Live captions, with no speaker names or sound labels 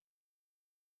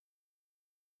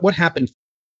what happened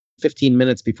 15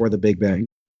 minutes before the Big Bang?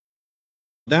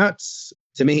 That's,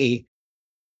 to me,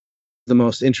 the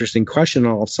most interesting question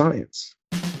in all of science.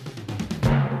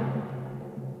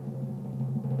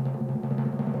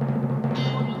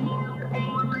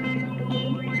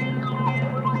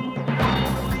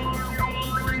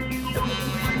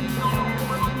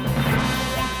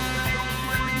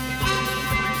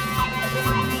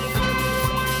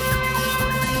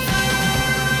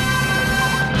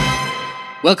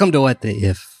 Welcome to What the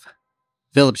If.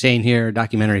 Philip Shane here,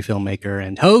 documentary filmmaker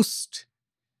and host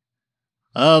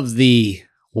of the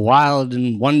wild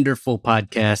and wonderful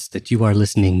podcast that you are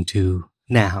listening to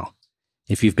now.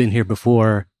 If you've been here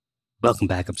before, welcome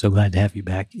back. I'm so glad to have you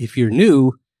back. If you're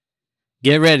new,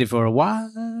 get ready for a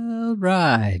wild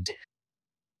ride.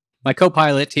 My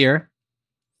co-pilot here,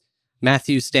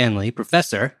 Matthew Stanley,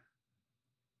 professor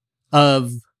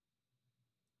of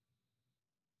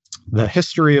the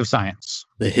history of science.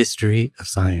 The history of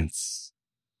science.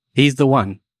 He's the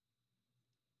one.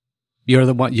 You're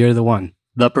the one. You're the one.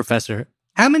 The professor.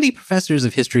 How many professors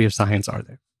of history of science are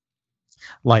there?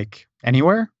 Like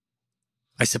anywhere?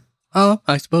 I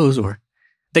suppose, or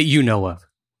that you know of.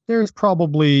 There's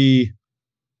probably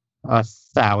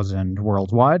 1,000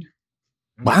 worldwide.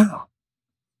 Wow.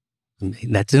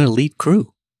 That's an elite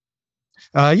crew.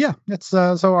 Yeah. It's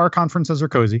so our conferences are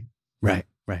cozy. Right.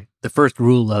 Right. The first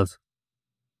rule of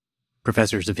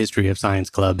Professors of History of Science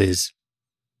Club is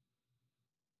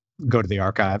go to the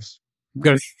archives.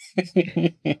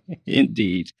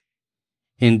 Indeed.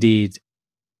 And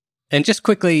just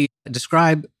quickly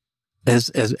describe as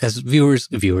viewers.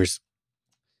 This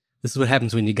is what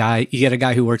happens when you get a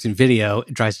guy who works in video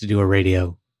and tries to do a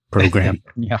radio program.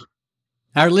 Yeah.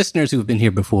 Our listeners who have been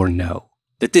here before know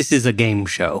that this is a game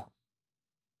show.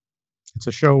 It's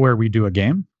a show where we do a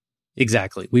game.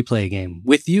 Exactly. We play a game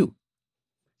with you.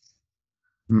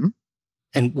 Mm-hmm.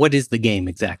 And what is the game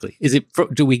exactly? Is it?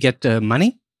 Do we get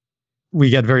money? We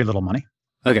get very little money.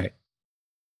 Okay.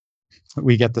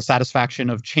 We get the satisfaction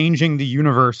of changing the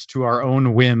universe to our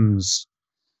own whims.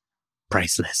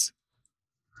 Priceless.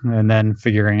 And then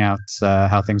figuring out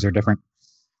how things are different.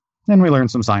 And we learn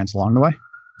some science along the way.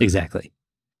 Exactly.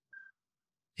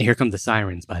 And here come the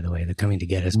sirens, by the way. They're coming to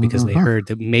get us because they heard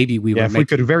that maybe we were... If we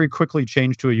could very quickly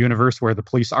change to a universe where the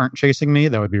police aren't chasing me,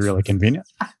 that would be really convenient.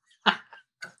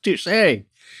 Touche. We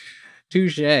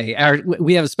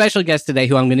have a special guest today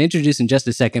who I'm going to introduce in just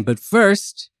a second. But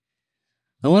first,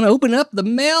 I want to open up the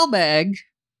mailbag,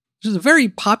 which is a very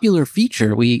popular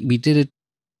feature. We did it,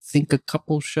 I think, a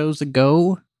couple shows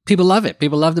ago. People love it.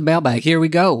 People love the mailbag. Here we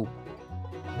go.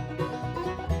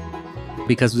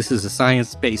 Because this is a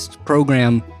science-based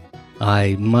program,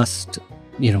 I must,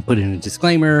 put in a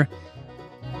disclaimer.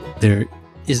 There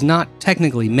is not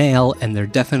technically mail, and there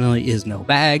definitely is no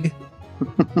bag.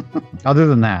 Other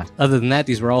than that,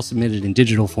 these were all submitted in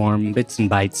digital form, bits and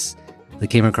bytes that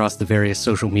came across the various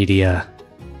social media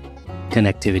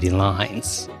connectivity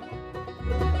lines.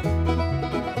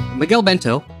 Miguel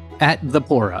Bento at The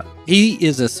Pora.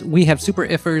 We have super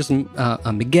iffers.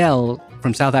 Miguel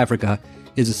from South Africa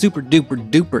is a super duper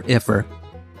duper iffer.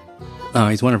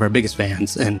 He's one of our biggest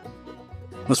fans and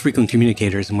most frequent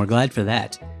communicators, and we're glad for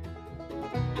that.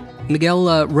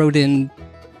 Miguel wrote in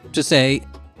to say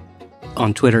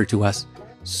on Twitter to us,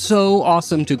 so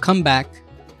awesome to come back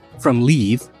from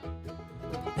leave,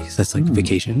 because that's like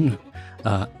vacation,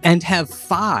 and have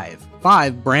five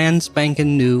brand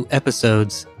spanking new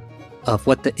episodes of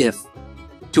What the If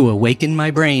to awaken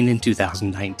my brain in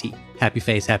 2019. Happy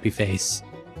face.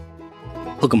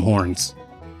 Hook 'em horns.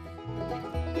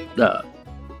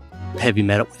 Heavy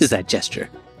metal. What is that gesture?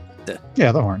 The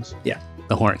horns. Yeah,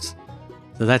 the horns.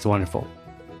 So that's wonderful.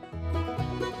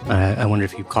 I wonder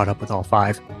if you caught up with all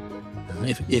 5.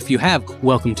 If you have,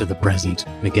 welcome to the present,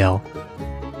 Miguel.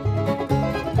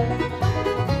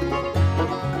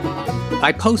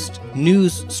 I post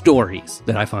news stories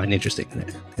that I find interesting,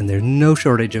 and there's no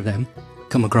shortage of them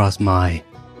come across my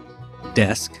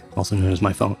desk, also known as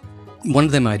my phone. One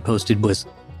of them I'd posted was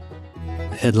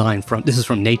a headline this is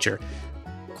from Nature.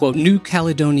 Quote, New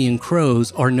Caledonian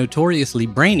crows are notoriously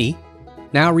brainy.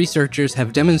 Now researchers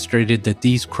have demonstrated that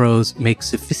these crows make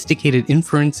sophisticated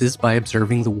inferences by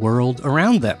observing the world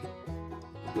around them.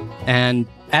 And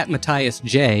at Matthias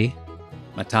J,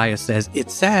 Matthias says,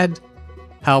 it's sad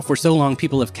how for so long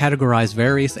people have categorized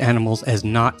various animals as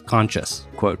not conscious.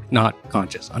 Quote, not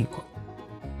conscious, unquote.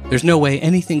 There's no way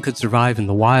anything could survive in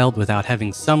the wild without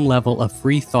having some level of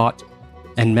free thought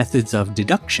and methods of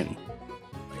deduction.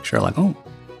 Like Sherlock Holmes.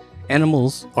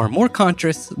 Animals are more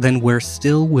conscious than we're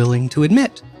still willing to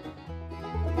admit.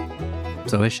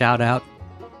 So a shout out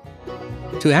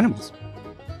to animals.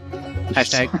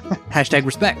 Hashtag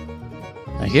respect.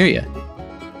 I hear you.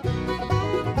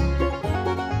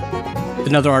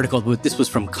 Another article, this was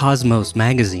from Cosmos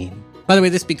Magazine. By the way,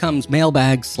 this becomes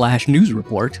mailbag/news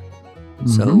report.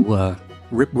 So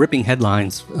ripping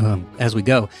headlines as we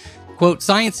go. Quote,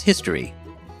 science history.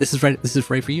 This is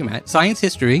right for you, Matt. Science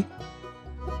history.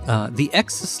 The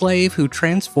ex-slave who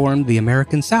transformed the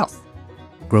American South.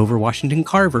 Grover Washington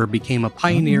Carver became a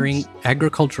pioneering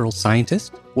agricultural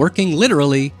scientist, working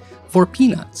literally for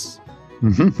peanuts.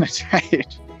 That's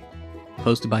right.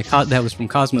 Posted by, that was from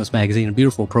Cosmos Magazine, a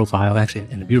beautiful profile, actually,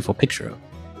 and a beautiful picture of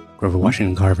Grover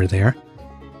Washington Carver there.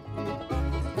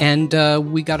 And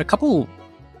we got a couple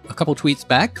tweets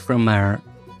back from our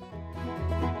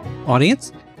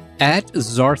audience at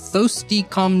Zarthosti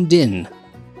Comdin,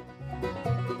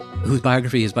 whose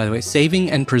biography is, by the way,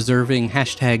 Saving and Preserving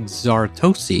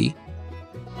 #Zartosi,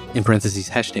 in parentheses,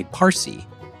 #Parsi,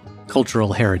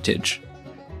 Cultural Heritage.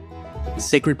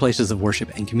 Sacred places of worship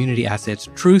and community assets,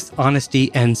 truth,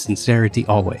 honesty, and sincerity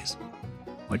always,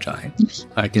 which I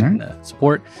can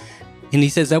support. And he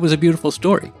says that was a beautiful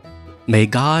story. May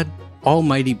God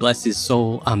Almighty bless his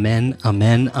soul. Amen,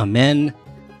 amen, amen.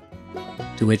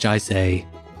 To which I say,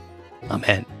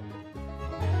 amen.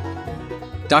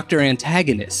 Dr.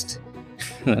 Antagonist.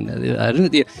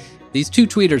 These two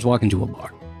tweeters walk into a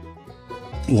bar.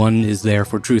 One is there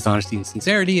for truth, honesty, and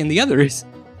sincerity, and the other is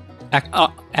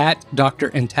at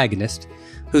Dr. Antagonist,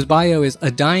 whose bio is, a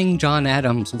dying John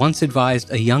Adams once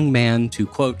advised a young man to,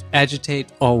 quote, agitate,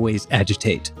 always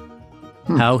agitate.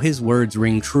 How his words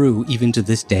ring true even to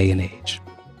this day and age.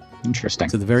 Interesting.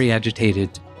 So the very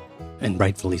agitated, and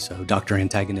rightfully so, Dr.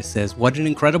 Antagonist says, what an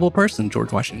incredible person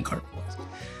George Washington Carver was.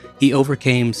 He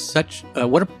overcame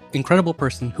what an incredible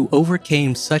person who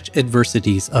overcame such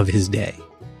adversities of his day.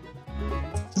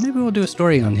 So maybe we'll do a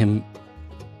story on him.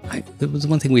 It was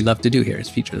one thing we love to do here, is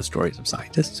feature the stories of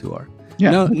scientists who are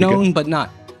known but not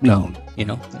known,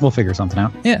 We'll figure something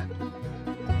out. Yeah.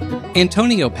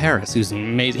 Antonio Paris, who's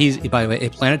amazing. He's, by the way, a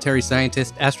planetary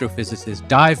scientist, astrophysicist,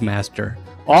 dive master,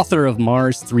 author of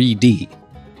Mars 3D,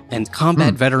 and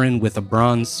combat veteran with a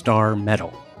Bronze Star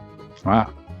medal. Wow.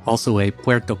 Also a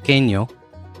Puertoqueño,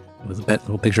 with a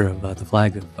little picture of the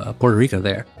flag of Puerto Rico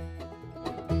there.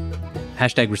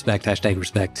 #respect,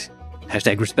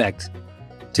 #respect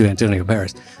to Antonio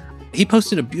Paris. He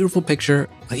posted a beautiful picture.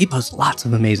 He posts lots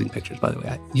of amazing pictures, by the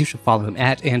way. You should follow him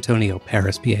at Antonio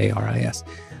Paris, Paris.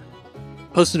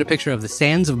 Posted a picture of the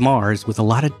sands of Mars with a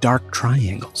lot of dark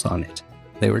triangles on it.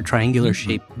 They were triangular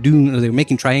shaped dunes. They were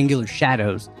making triangular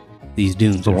shadows, these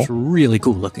dunes. Cool. It was really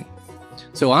cool looking.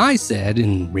 So I said,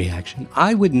 in reaction,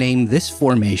 I would name this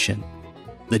formation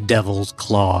the Devil's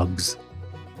Clogs.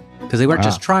 Because they weren't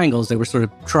just triangles. They were sort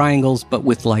of triangles, but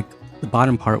with like the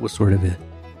bottom part was sort of a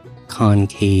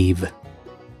concave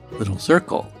little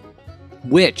circle.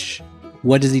 Which,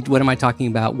 what am I talking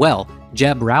about? Well,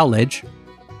 Jeb Rowledge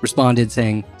responded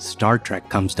saying, Star Trek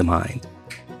comes to mind.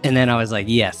 And then I was like,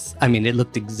 yes. I mean, it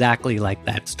looked exactly like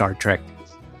that Star Trek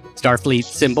Starfleet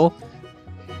symbol.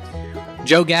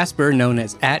 Joe Gasper, known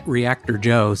as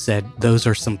 @ReactorJoe, said, those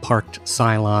are some parked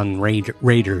Cylon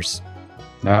raiders.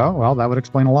 Oh, well, that would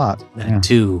explain a lot. That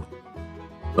too.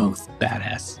 Both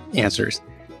badass answers.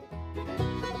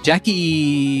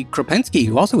 Jackie Kropensky,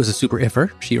 who also was a super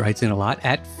iffer, she writes in a lot,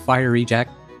 at FieryJack,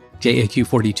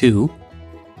 JAQ42.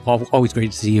 Always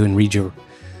great to see you and read your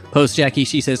post, Jackie.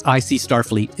 She says, I see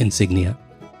Starfleet insignia.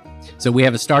 So we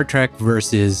have a Star Trek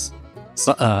versus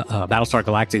Battlestar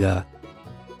Galactica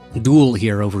duel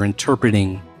here over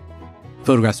interpreting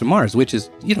photographs of Mars, which is,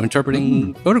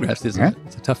 interpreting photographs is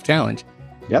it's a tough challenge.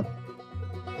 Yep.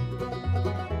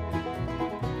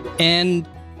 And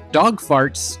dog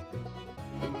farts.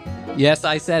 Yes,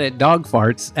 I said it. Dog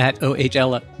farts at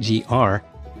OHLGR.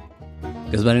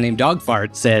 Because by the name Dog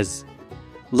Fart says,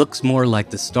 looks more like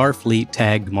the Starfleet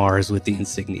tagged Mars with the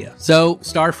insignia. So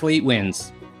Starfleet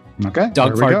wins. Okay.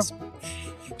 Dog farts.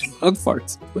 Dog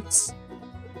farts.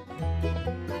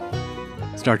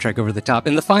 Star Trek over the top.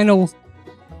 And the final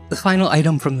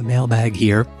item from the mailbag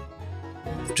here,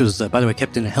 which was, by the way,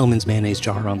 kept in a Hellman's mayonnaise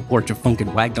jar on the porch of Funk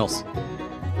and Wagnalls.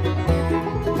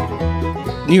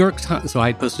 New York Times. So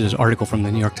I posted an article from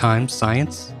the New York Times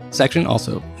Science section,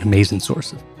 also an amazing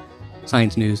source of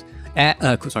science news.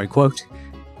 Quote,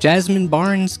 Jasmine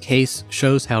Barnes' case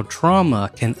shows how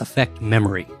trauma can affect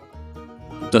memory.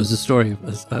 So it's a story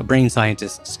of a brain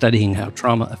scientist studying how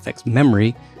trauma affects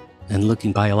memory and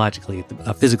looking biologically,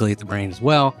 physically at the brain as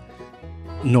well.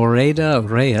 Noreda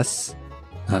Reyes,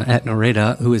 at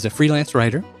Noreda, who is a freelance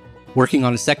writer, working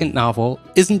on a second novel.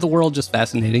 Isn't the world just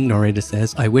fascinating? Noreda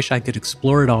says, I wish I could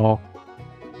explore it all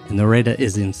And Loretta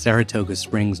is in Saratoga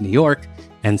Springs, New York,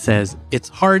 and says, it's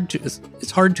hard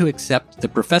to accept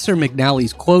that Professor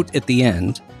McNally's quote at the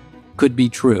end could be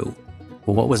true.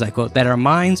 Well, what was that quote? That our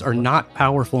minds are not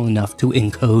powerful enough to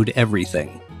encode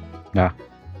everything. Yeah.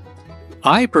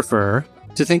 I prefer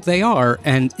to think they are,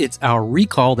 and it's our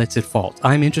recall that's at fault.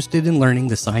 I'm interested in learning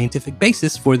the scientific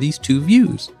basis for these two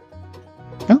views.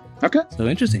 Oh, okay. So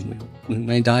interesting. We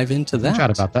may dive into that. We'll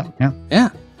chat about that. Yeah.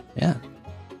 Yeah.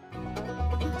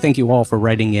 Thank you all for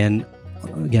writing in.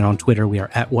 Again, on Twitter, we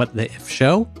are at What the If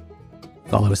Show.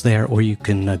 Follow us there, or you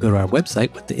can go to our website,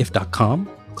 whattheif.com,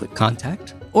 click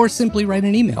contact, or simply write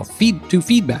an email,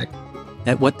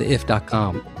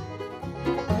 feedback@whattheif.com.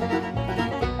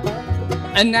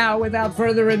 And now, without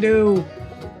further ado,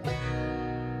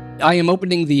 I am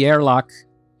opening the airlock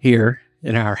here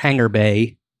in our hangar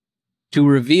bay to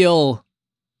reveal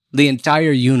the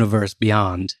entire universe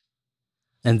beyond.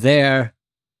 And there,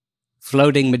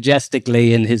 floating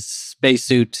majestically in his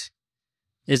spacesuit,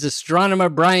 is astronomer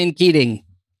Brian Keating.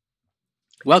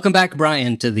 Welcome back,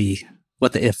 Brian, to the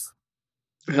What the If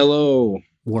Hello,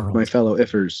 world. my fellow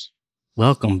ifers.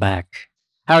 Welcome back.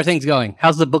 How are things going?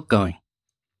 How's the book going?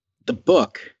 The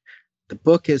book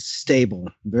is stable,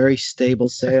 very stable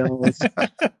sales,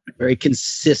 very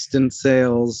consistent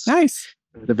sales. Nice.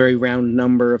 The very round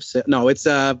number of sales. No, it's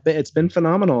been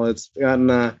phenomenal. It's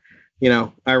gotten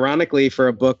ironically, for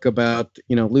a book about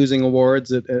losing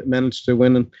awards, it managed to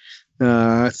win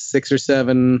 6 or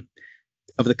 7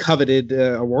 of the coveted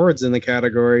awards in the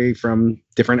category from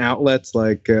different outlets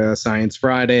like Science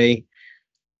Friday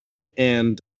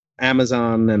and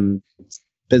Amazon and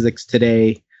Physics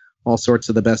Today, all sorts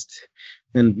of the best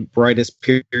and brightest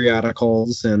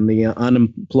periodicals, and the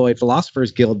Unemployed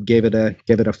Philosophers Guild gave it a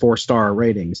 4-star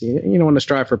rating. So you don't want to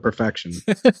strive for perfection.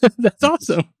 That's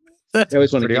awesome. I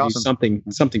always want to give awesome.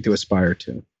 you something to aspire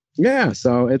to. Yeah,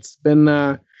 so it's been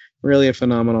really a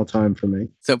phenomenal time for me.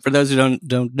 So for those who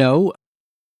don't know,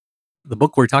 the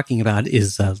book we're talking about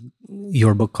is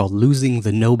your book called Losing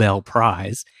the Nobel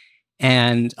Prize.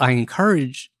 And I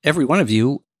encourage every one of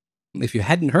you, if you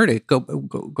hadn't heard it, go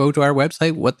to our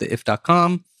website,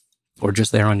 whattheif.com, or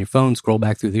just there on your phone, scroll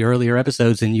back through the earlier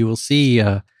episodes, and you will see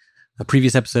a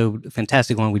previous episode, a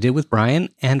fantastic one we did with Brian.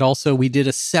 And also we did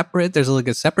there's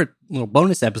a separate little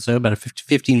bonus episode, about a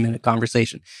 15-minute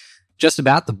conversation just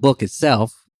about the book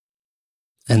itself.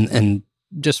 And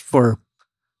just for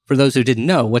those who didn't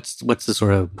know, what's the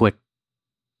sort of,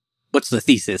 what's the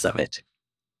thesis of it?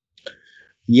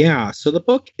 Yeah, so the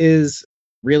book is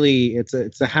really, it's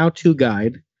a how-to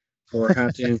guide for how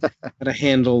to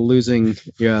handle losing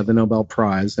the Nobel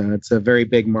Prize. It's a very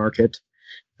big market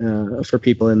for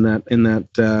people in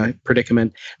that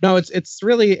predicament. No, it's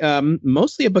really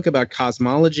mostly a book about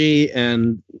cosmology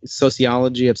and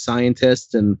sociology of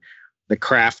scientists and the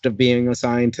craft of being a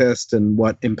scientist and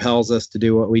what impels us to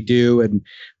do what we do. And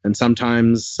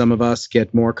sometimes some of us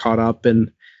get more caught up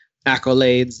in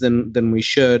accolades than we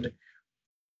should.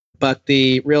 But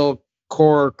the real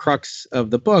core crux of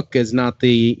the book is not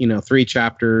the 3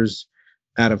 chapters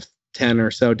out of 10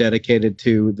 or so dedicated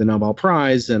to the Nobel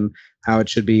Prize and how it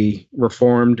should be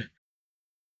reformed.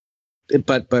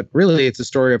 But really, it's a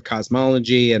story of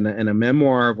cosmology and a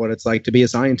memoir of what it's like to be a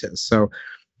scientist. So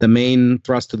the main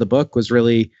thrust of the book was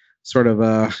really sort of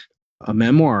a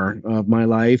memoir of my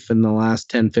life in the last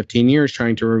 10, 15 years,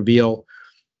 trying to reveal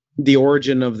the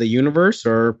origin of the universe,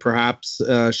 or perhaps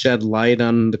shed light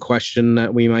on the question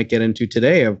that we might get into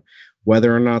today of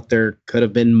whether or not there could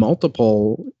have been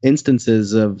multiple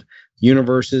instances of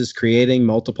universes creating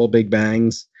multiple Big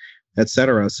Bangs,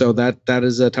 etc. So that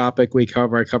is a topic I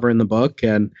cover in the book.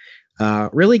 And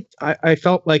really, I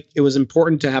felt like it was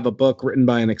important to have a book written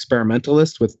by an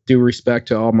experimentalist, with due respect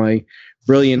to all my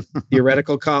brilliant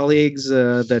theoretical colleagues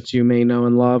that you may know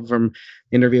and love from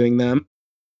interviewing them.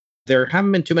 There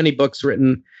haven't been too many books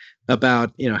written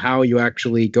about how you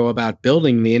actually go about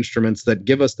building the instruments that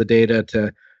give us the data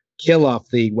to kill off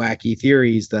the wacky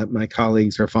theories that my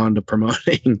colleagues are fond of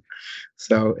promoting.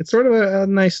 So it's sort of a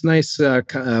nice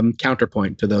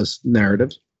counterpoint to those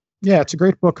narratives. Yeah, it's a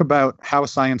great book about how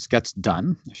science gets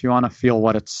done. If you want to feel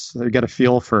get a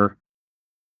feel for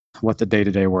what the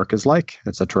day-to-day work is like,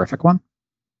 it's a terrific one.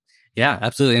 Yeah,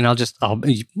 absolutely. And I'll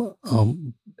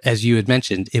as you had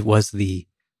mentioned, it was the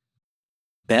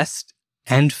best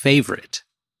and favorite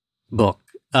book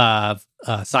of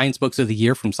science books of the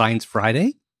year from Science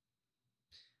Friday.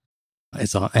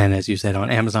 And as you said,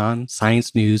 on Amazon,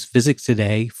 Science News, Physics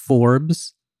Today,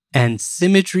 Forbes, and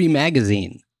Symmetry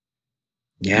Magazine.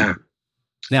 Yeah.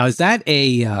 Now, is that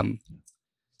a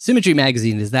Symmetry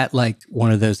Magazine? Is that like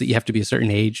one of those that you have to be a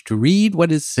certain age to read?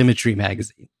 What is Symmetry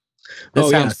Magazine? This Oh,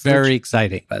 yeah. sounds very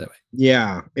exciting, by the way.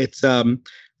 Yeah, it's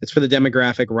for the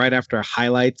demographic right after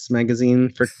Highlights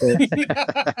magazine for kids.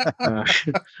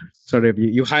 Sort of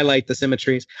you highlight the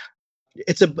symmetries.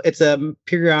 It's a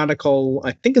periodical.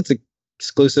 I think it's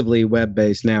exclusively web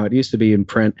based now. It used to be in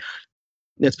print.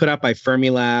 It's put out by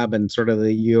Fermilab and sort of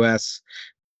the U.S.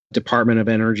 Department of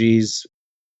Energy's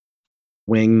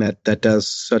wing that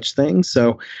does such things.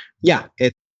 So, yeah,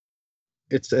 it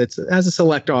has a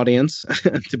select audience,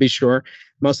 to be sure,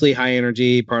 mostly high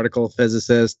energy particle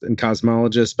physicists and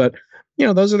cosmologists. But,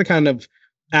 those are the kind of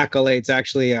accolades,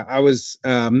 actually, I was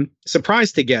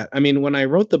surprised to get. I mean, when I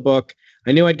wrote the book,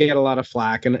 I knew I'd get a lot of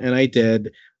flack, and I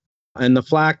did. And the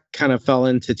flack kind of fell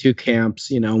into two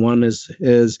camps. One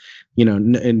is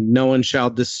and no one shall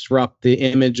disrupt the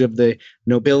image of the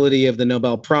nobility of the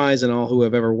Nobel Prize and all who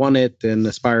have ever won it and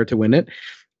aspire to win it.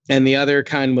 And the other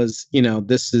kind was,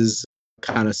 this is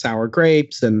kind of sour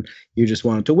grapes and you just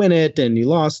wanted to win it and you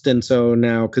lost. And so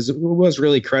now, because it was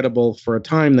really credible for a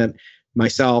time that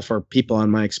myself or people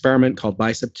on my experiment called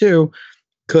Bicep 2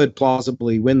 could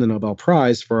plausibly win the Nobel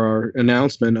Prize for our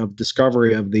announcement of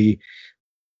discovery of the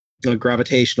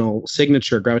gravitational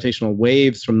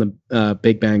waves from the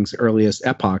Big Bang's earliest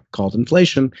epoch called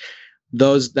inflation.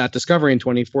 That discovery in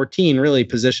 2014 really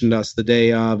positioned us the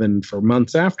day of and for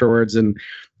months afterwards in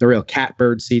the real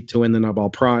catbird seat to win the Nobel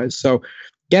Prize. So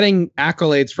getting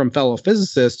accolades from fellow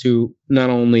physicists who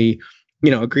not only,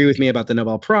 agree with me about the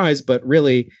Nobel Prize, but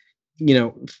really,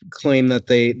 claim that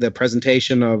the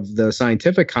presentation of the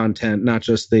scientific content, not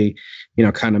just the,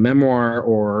 kind of memoir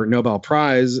or Nobel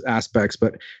Prize aspects,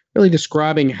 but really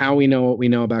describing how we know what we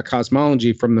know about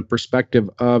cosmology from the perspective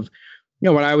of,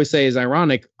 what I always say is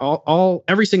ironic.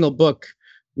 Every single book,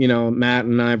 Matt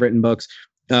and I have written books,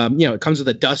 it comes with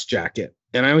a dust jacket.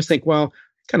 And I always think, well,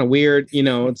 kind of weird,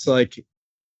 it's like,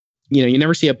 you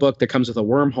never see a book that comes with a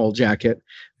wormhole jacket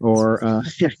or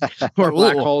or a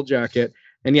black hole jacket.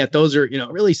 And yet those are,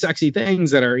 really sexy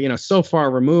things that are, so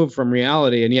far removed from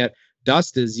reality. And yet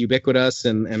dust is ubiquitous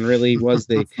and really was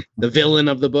the villain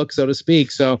of the book, so to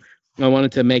speak. So I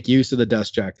wanted to make use of the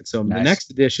dust jacket. So The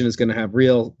next edition is going to have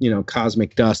real,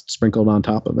 cosmic dust sprinkled on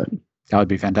top of it. That would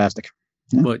be fantastic.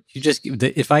 Yeah. Well,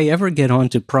 if I ever get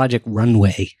onto Project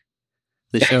Runway,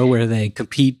 the show where they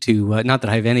compete to, not that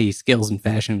I have any skills in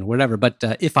fashion or whatever, but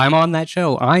if I'm on that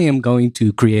show, I am going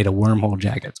to create a wormhole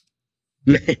jacket.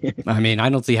 I mean, I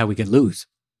don't see how we could lose.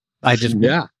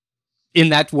 In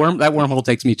that wormhole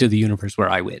takes me to the universe where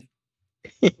I win.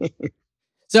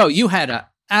 So you had a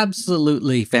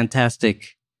absolutely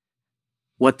fantastic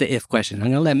what the if question.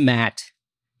 I'm going to let Matt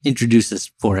introduce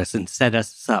this for us and set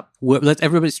us up. Let's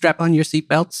everybody strap on your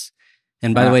seatbelts.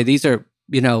 And by the way, these are,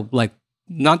 like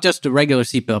not just a regular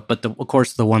seatbelt, but of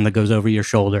course the one that goes over your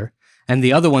shoulder and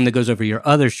the other one that goes over your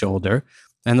other shoulder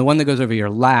and the one that goes over your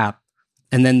lap.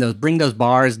 And then bring those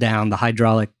bars down, the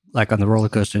hydraulic, like on the roller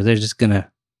coaster. They're just going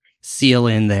to seal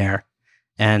in there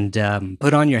and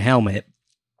put on your helmet.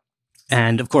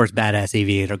 And, of course, badass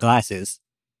aviator glasses.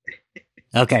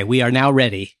 Okay, we are now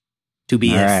ready to be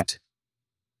ifed. Right.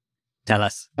 Tell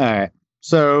us. All right.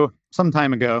 So, some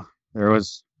time ago, there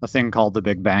was a thing called the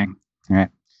Big Bang. All right.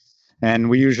 And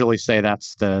we usually say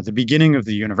that's the beginning of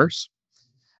the universe.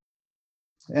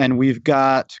 And we've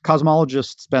got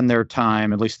cosmologists spend their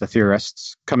time, at least the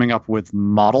theorists, coming up with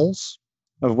models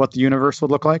of what the universe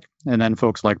would look like. And then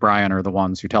folks like Brian are the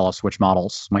ones who tell us which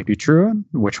models might be true and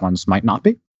which ones might not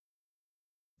be.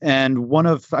 And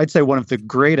I'd say one of the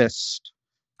greatest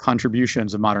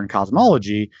contributions of modern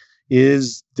cosmology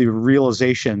is the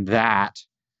realization that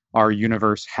our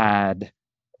universe had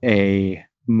a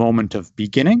moment of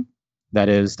beginning. That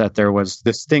is, that there was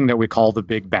this thing that we call the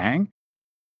Big Bang,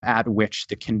 at which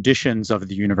the conditions of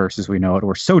the universe as we know it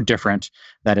were so different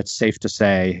that it's safe to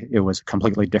say it was a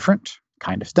completely different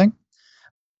kind of thing.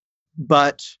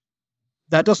 But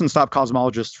that doesn't stop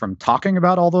cosmologists from talking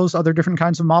about all those other different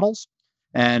kinds of models.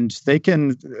 And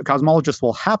cosmologists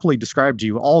will happily describe to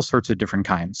you all sorts of different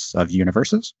kinds of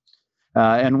universes.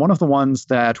 And one of the ones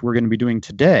that we're going to be doing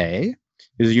today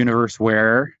is a universe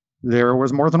where there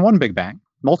was more than one Big Bang,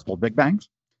 multiple Big Bangs.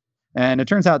 And it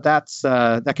turns out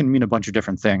that can mean a bunch of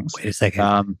different things. Wait a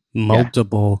second.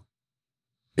 Multiple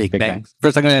Big Bangs.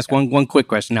 First, I'm going to ask one quick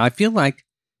question. Now, I feel like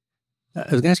I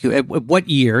was going to ask you, what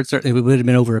year? It would have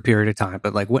been over a period of time,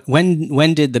 but like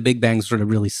when did the Big Bang sort of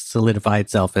really solidify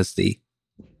itself as the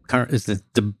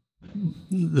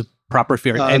proper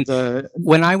theory? And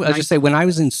when I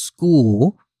was in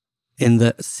school in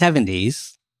the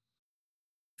 70s,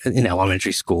 in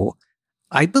elementary school,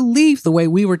 I believe the way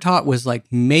we were taught was like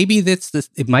maybe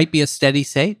it might be a steady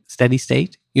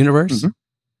state universe,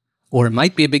 or it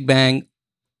might be a Big Bang,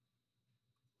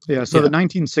 Yeah, so the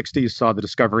 1960s saw the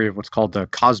discovery of what's called the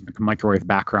cosmic microwave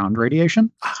background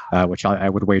radiation, which I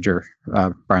would wager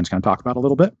Brian's going to talk about a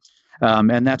little bit.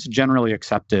 And that's generally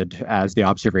accepted as the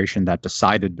observation that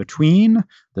decided between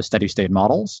the steady state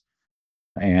models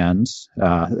and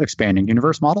expanding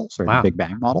universe models, or the Big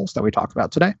Bang models that we talked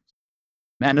about today.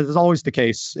 And it is always the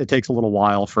case, it takes a little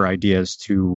while for ideas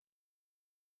to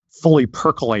fully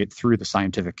percolate through the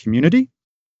scientific community.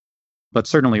 But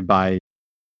certainly by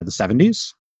the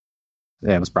 70s,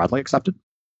 it was broadly accepted.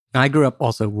 I grew up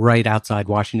also right outside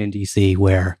Washington, D.C.,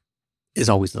 where is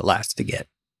always the last to get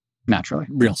naturally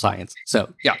real science.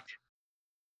 So, yeah.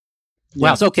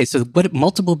 Wow. So, okay. So, what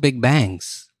multiple Big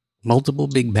Bangs? Multiple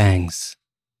Big Bangs.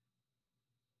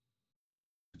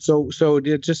 So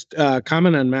just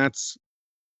comment on Matt's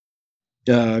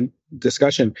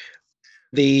discussion.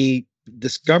 The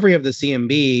discovery of the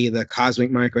CMB, the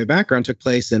cosmic microwave background, took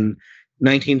place in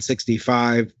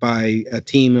 1965 by a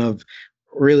team of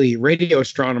really radio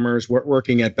astronomers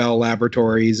working at Bell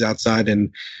Laboratories outside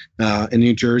in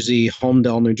New Jersey,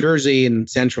 Holmdel, New Jersey, and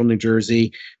central New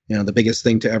Jersey. You know, the biggest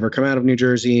thing to ever come out of New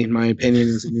Jersey, in my opinion,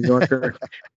 is a New Yorker.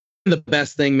 The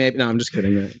best thing, maybe. No, I'm just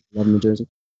kidding. I love New Jersey.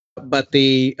 But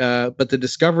the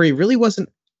discovery really wasn't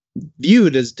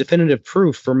viewed as definitive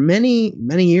proof for many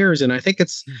years, and I think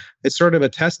it's sort of a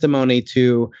testimony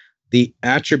to the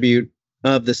attribute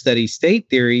of the steady state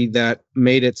theory that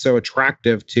made it so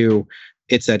attractive to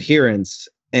its adherents,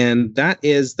 and that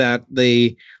is that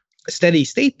the steady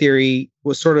state theory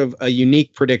was sort of a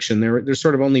unique prediction. There's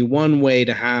sort of only one way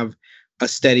to have a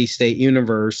steady state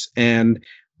universe, and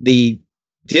the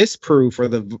disproof or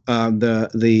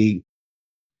the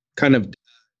kind of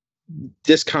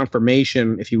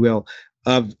disconfirmation, if you will,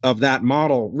 of that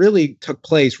model really took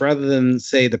place rather than,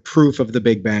 say, the proof of the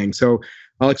Big Bang. So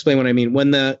I'll explain what I mean.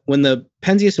 When the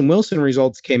Penzias and Wilson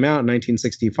results came out in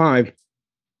 1965,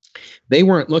 they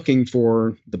weren't looking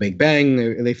for the Big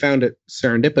Bang. They found it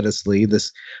serendipitously,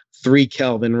 this 3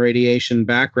 Kelvin radiation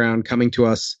background coming to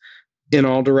us in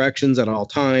all directions at all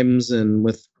times and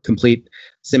with complete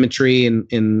symmetry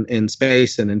in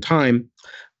space and in time.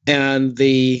 And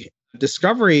the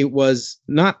discovery was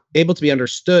not able to be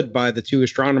understood by the two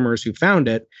astronomers who found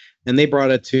it, and they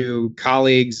brought it to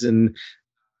colleagues and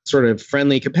sort of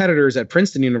friendly competitors at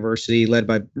Princeton University, led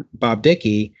by Bob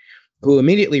Dickey, who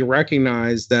immediately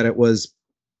recognized that it was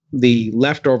the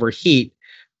leftover heat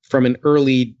from an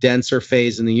early denser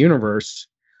phase in the universe.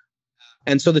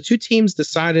 And so the two teams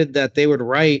decided that they would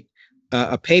write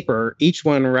a paper, each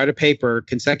one write a paper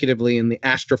consecutively in the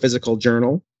Astrophysical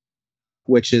Journal,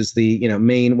 which is the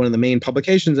one of the main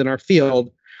publications in our field.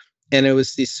 And it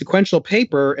was the sequential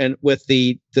paper, and with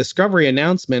the discovery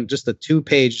announcement, just a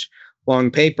 2-page long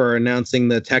paper announcing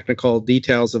the technical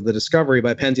details of the discovery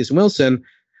by Penzias and Wilson.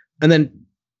 And then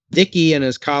Dickey and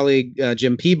his colleague,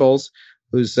 Jim Peebles,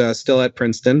 who's still at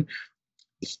Princeton,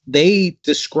 they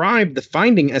described the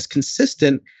finding as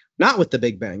consistent, not with the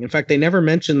Big Bang. In fact, they never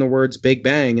mentioned the words Big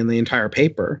Bang in the entire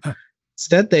paper.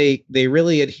 Instead, they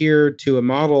really adhered to a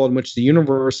model in which the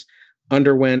universe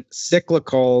underwent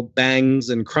cyclical bangs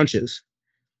and crunches.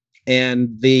 And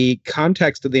the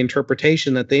context of the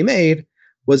interpretation that they made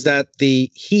was that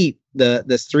the heat,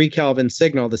 this 3 Kelvin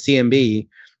signal, the CMB,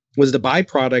 was the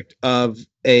byproduct of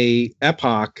a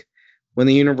epoch when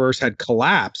the universe had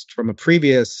collapsed from a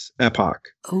previous epoch.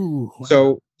 Oh, wow.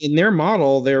 So in their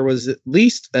model, there was at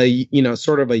least a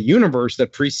sort of a universe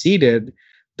that preceded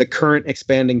the current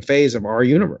expanding phase of our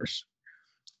universe.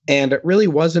 And it really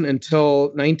wasn't until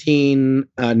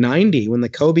 1990 when the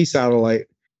COBE satellite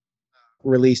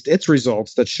released its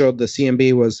results that showed the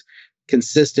CMB was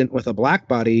consistent with a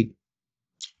blackbody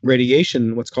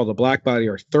radiation, what's called a blackbody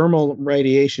or thermal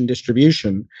radiation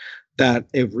distribution, that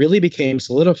it really became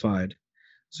solidified.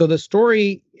 So the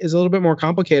story is a little bit more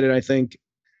complicated, I think,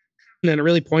 and it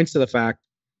really points to the fact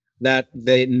that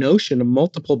the notion of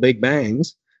multiple Big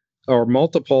Bangs or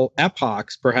multiple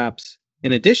epochs, perhaps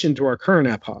in addition to our current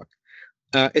epoch,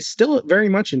 is still very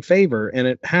much in favor, and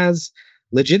it has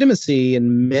legitimacy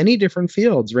in many different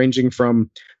fields, ranging from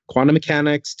quantum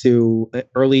mechanics to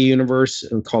early universe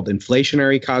called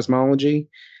inflationary cosmology,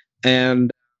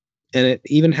 and it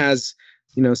even has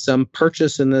some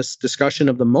purchase in this discussion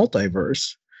of the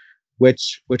multiverse,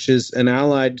 which is an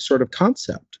allied sort of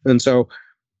concept. And so,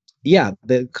 yeah,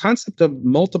 the concept of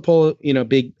multiple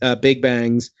big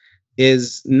bangs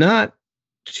is not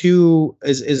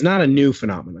a new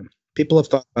phenomenon. People have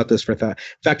thought about this for that.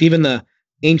 In fact, even the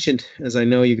ancient, as I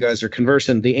know you guys are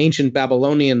conversant, the ancient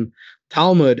Babylonian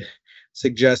Talmud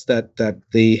suggests that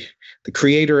the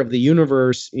creator of the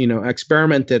universe,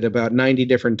 experimented about 90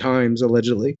 different times,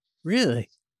 allegedly. Really?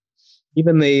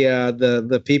 even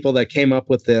the people that came up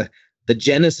with the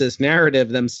Genesis narrative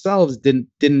themselves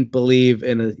didn't believe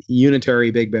in a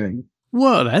unitary Big Bang.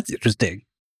 Whoa, that's interesting.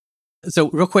 So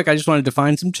real quick, I just want to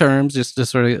define some terms, just to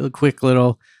sort of a quick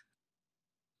little,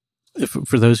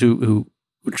 for those who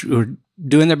are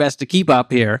doing their best to keep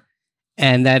up here.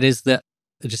 And that is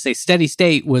just say steady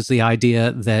state was the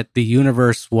idea that the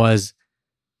universe was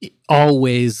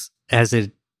always as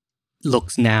it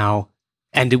looks now,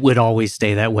 and it would always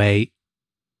stay that way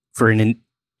for an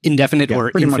indefinite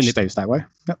or pretty infinite. much stays that way.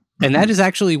 Yep. And that is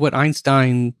actually what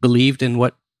Einstein believed and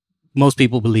what most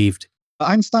people believed.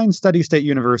 Einstein's steady state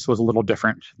universe was a little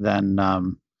different than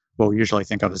what we usually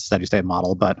think of as a steady state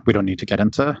model, but we don't need to get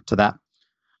into that.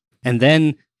 And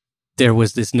then there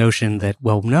was this notion that,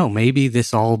 well, no, maybe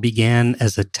this all began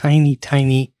as a tiny,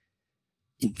 tiny,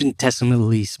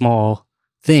 infinitesimally small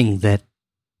thing that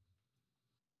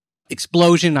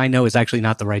explosion, I know is actually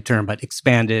not the right term, but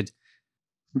expanded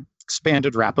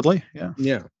rapidly.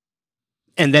 Yeah.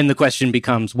 And then the question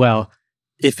becomes, well,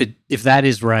 if that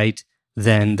is right,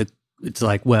 then it's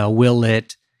like, well, will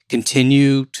it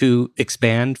continue to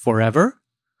expand forever?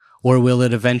 Or will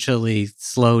it eventually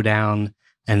slow down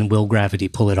and will gravity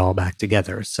pull it all back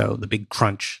together? So the big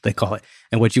crunch, they call it.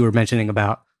 And what you were mentioning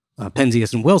about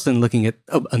Penzias and Wilson looking at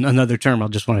another term, I'll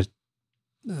just want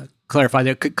to clarify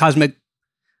that cosmic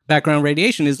background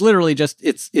radiation is literally just,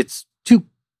 it's too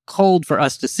cold for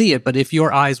us to see it. But if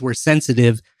your eyes were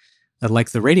sensitive, like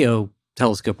the radio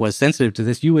telescope was sensitive to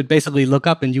this, you would basically look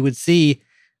up and you would see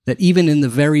that even in the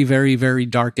very, very, very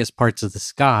darkest parts of the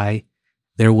sky,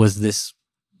 there was this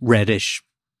reddish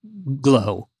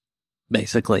glow,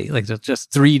 basically. Like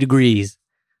just 3 degrees,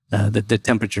 the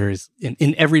temperature is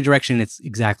in every direction, it's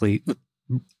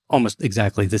almost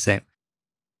exactly the same.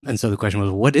 And so the question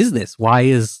was, what is this? Why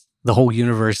is the whole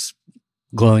universe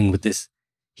glowing with this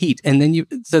heat? And then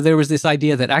so there was this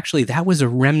idea that actually that was a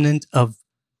remnant of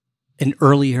an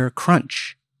earlier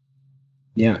crunch.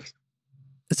 Yeah.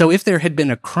 So if there had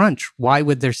been a crunch, why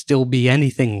would there still be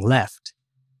anything left?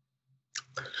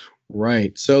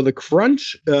 Right. So the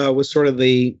crunch was sort of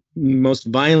the most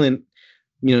violent,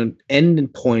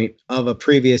 end point of a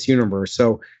previous universe.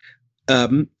 So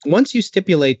once you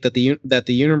stipulate that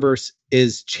the universe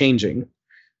is changing,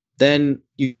 then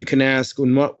you can ask,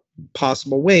 in what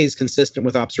possible ways, consistent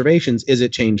with observations, is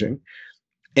it changing?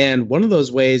 And one of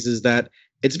those ways is that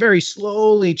it's very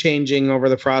slowly changing over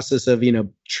the process of,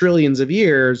 trillions of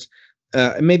years.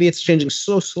 Maybe it's changing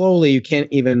so slowly you can't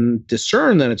even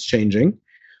discern that it's changing.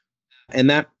 And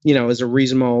that, is a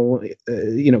reasonable,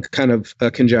 kind of a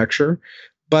conjecture.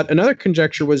 But another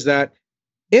conjecture was that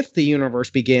if the universe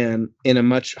began in a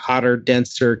much hotter,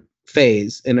 denser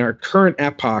phase in our current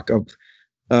epoch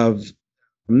of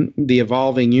the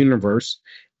evolving universe,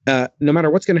 no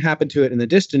matter what's going to happen to it in the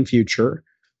distant future,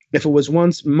 if it was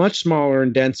once much smaller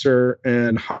and denser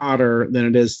and hotter than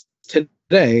it is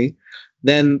today,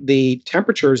 then the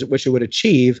temperatures at which it would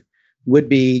achieve would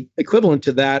be equivalent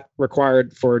to that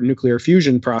required for nuclear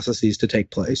fusion processes to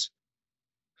take place.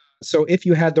 So if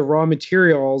you had the raw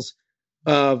materials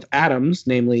of atoms,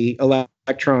 namely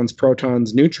electrons,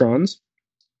 protons, neutrons,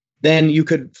 then you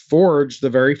could forge the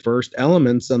very first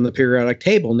elements on the periodic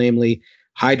table, namely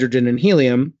hydrogen and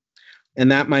helium,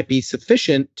 and that might be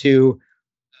sufficient to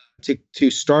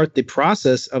start the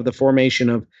process of the formation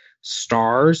of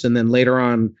stars, and then later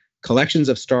on collections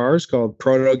of stars called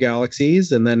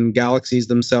proto-galaxies, and then galaxies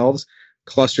themselves,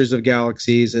 clusters of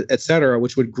galaxies, etc.,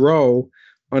 which would grow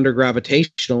under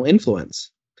gravitational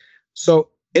influence. So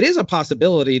it is a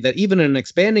possibility that even an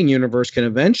expanding universe can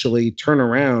eventually turn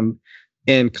around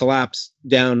and collapse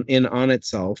down in on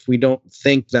itself. We don't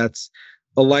think that's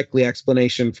a likely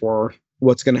explanation for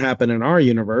what's going to happen in our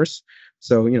universe.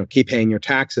 So, keep paying your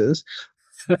taxes.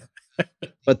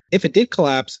 But if it did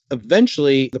collapse,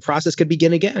 eventually the process could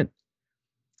begin again.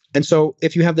 And so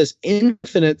if you have this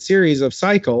infinite series of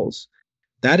cycles,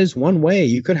 that is one way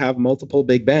you could have multiple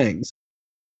Big Bangs.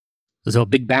 So a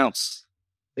big bounce.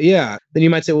 Yeah. Then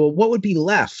you might say, well, what would be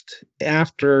left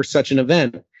after such an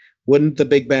event? Wouldn't the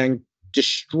Big Bang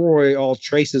destroy all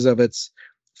traces of its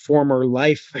former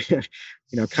life?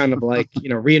 Kind of like,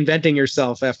 reinventing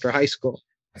yourself after high school.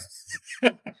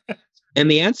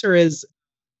 And the answer is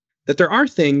that there are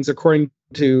things, according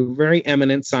to very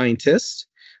eminent scientists,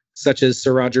 such as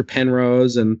Sir Roger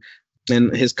Penrose and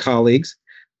his colleagues,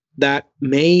 that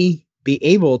may be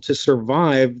able to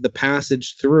survive the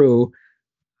passage through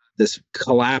this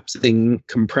collapsing,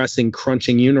 compressing,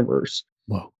 crunching universe.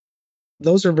 Whoa.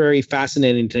 Those are very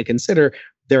fascinating to consider.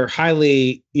 They're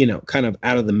highly, kind of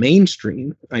out of the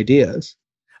mainstream ideas.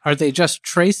 Are they just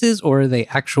traces, or are they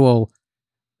actual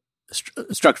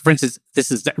structure. For instance,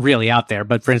 this is really out there,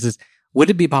 but for instance, would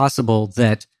it be possible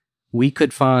that we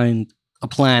could find a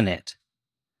planet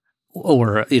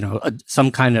or,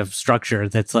 some kind of structure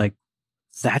that's like,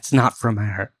 that's not from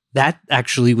our, that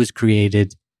actually was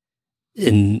created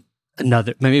in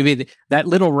another, maybe that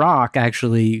little rock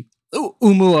actually,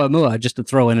 Oumuamua, just to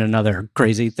throw in another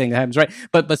crazy thing that happens, right?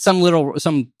 But some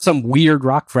weird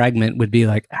rock fragment would be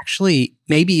like, actually,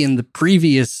 maybe in the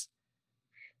previous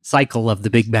cycle of the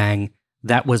Big Bang,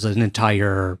 that was an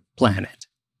entire planet.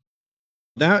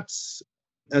 That's,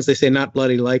 as they say, not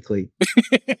bloody likely.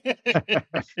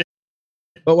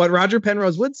 But what Roger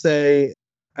Penrose would say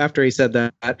after he said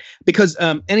that, because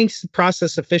any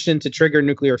process sufficient to trigger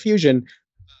nuclear fusion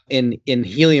in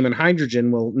helium and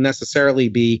hydrogen will necessarily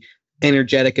be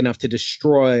energetic enough to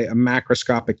destroy a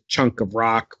macroscopic chunk of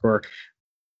rock or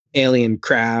alien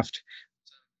craft.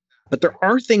 But there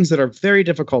are things that are very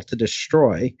difficult to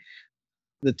destroy.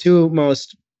 The two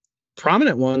most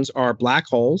prominent ones are black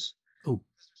holes. Ooh.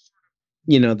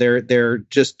 They're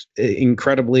just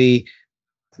incredibly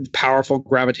powerful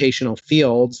gravitational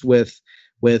fields with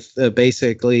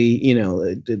basically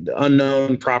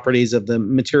unknown properties of the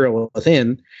material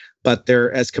within, but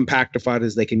they're as compactified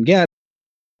as they can get.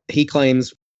 He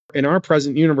claims in our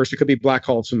present universe, it could be black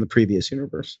holes from the previous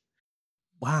universe.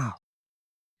 Wow.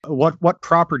 What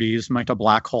properties might a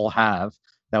black hole have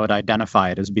that would identify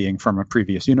it as being from a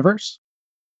previous universe?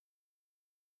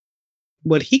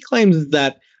 What he claims is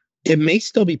that it may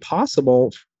still be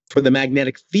possible for the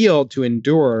magnetic field to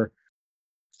endure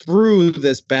through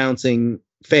this bouncing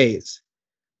phase.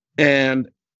 And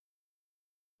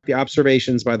the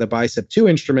observations by the BICEP 2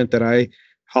 instrument that I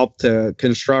helped to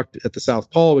construct at the South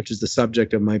Pole, which is the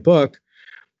subject of my book,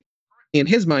 in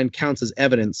his mind counts as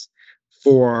evidence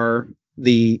for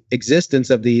the existence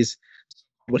of these,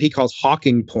 what he calls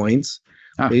Hawking points.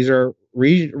 Ah. These are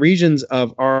regions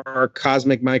of our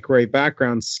cosmic microwave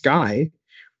background sky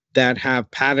that have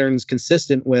patterns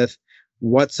consistent with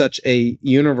what such a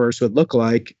universe would look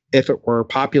like if it were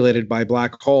populated by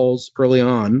black holes early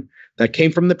on that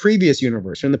came from the previous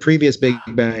universe, from the previous Big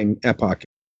Bang epoch.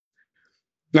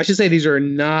 I should say these are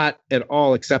not at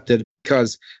all accepted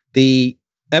because the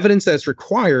evidence that's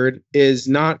required is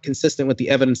not consistent with the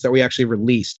evidence that we actually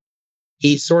released.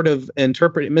 He's sort of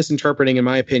misinterpreting, in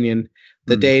my opinion,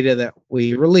 the data that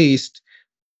we released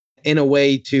in a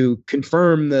way to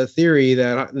confirm the theory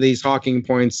that these Hawking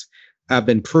points have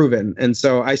been proven. And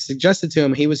so I suggested to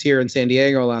him, he was here in San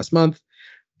Diego last month,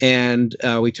 and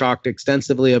we talked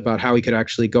extensively about how we could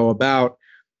actually go about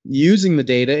using the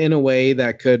data in a way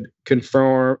that could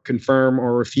confirm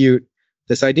or refute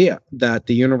this idea that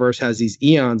the universe has these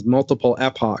eons, multiple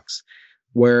epochs,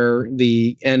 where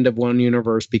the end of one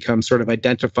universe becomes sort of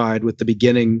identified with the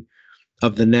beginning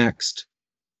of the next.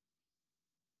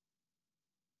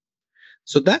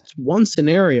 So that's one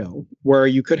scenario where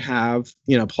you could have,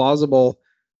 plausible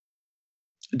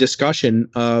discussion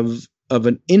of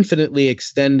an infinitely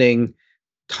extending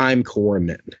time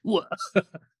coordinate.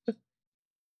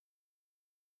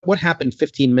 What happened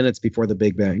 15 minutes before the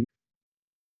Big Bang?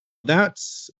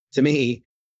 That's, to me,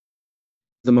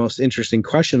 the most interesting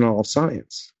question in all of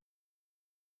science.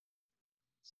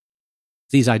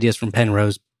 These ideas from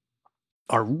Penrose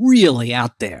are really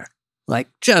out there, like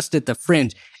just at the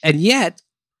fringe. And yet,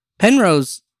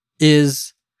 Penrose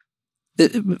is,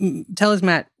 tell us,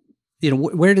 Matt,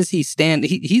 where does he stand?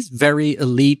 He's very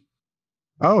elite.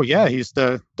 Oh, yeah. He's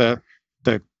the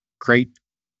great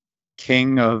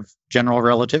king of general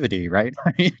relativity, right?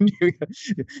 I mean,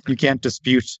 you can't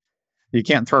dispute, you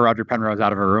can't throw Roger Penrose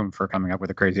out of a room for coming up with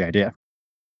a crazy idea.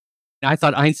 I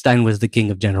thought Einstein was the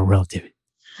king of general relativity.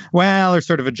 Well, there's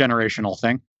sort of a generational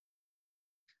thing.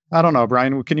 I don't know,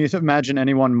 Brian. Can you imagine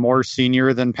anyone more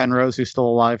senior than Penrose who's still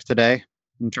alive today?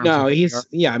 No, he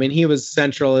was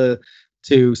central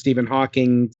to Stephen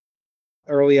Hawking's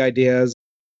early ideas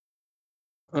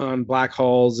on black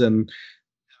holes and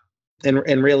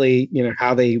really,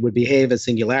 how they would behave as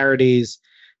singularities.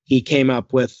 He came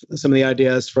up with some of the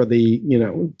ideas for the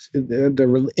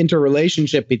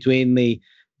interrelationship between the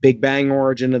Big Bang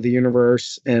origin of the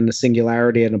universe and the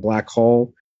singularity in a black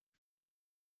hole.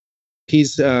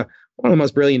 He's one of the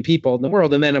most brilliant people in the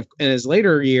world. And then in his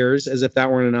later years, as if that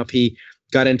weren't enough, he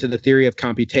got into the theory of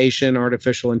computation,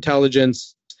 artificial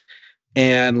intelligence,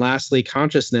 and lastly,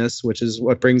 consciousness, which is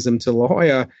what brings him to La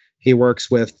Jolla. He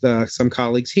works with some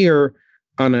colleagues here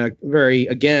on a very,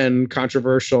 again,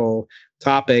 controversial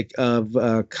topic of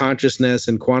consciousness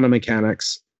and quantum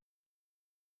mechanics.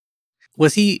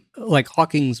 Was he like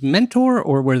Hawking's mentor,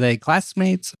 or were they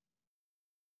classmates?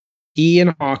 He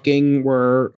and Hawking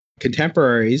were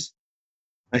contemporaries.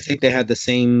 I think they had the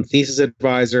same thesis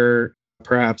advisor,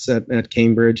 perhaps at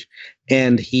Cambridge,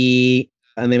 and they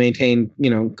maintained,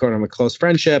 quote unquote, close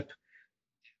friendship.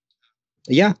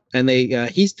 Yeah, and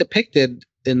he's depicted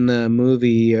in the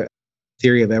movie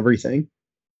Theory of Everything,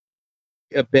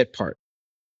 a bit part.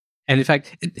 And in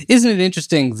fact, isn't it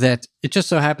interesting that it just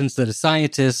so happens that a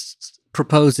scientist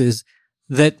proposes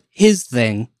that his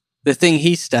thing, the thing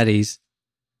he studies,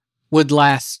 would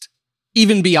last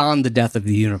even beyond the death of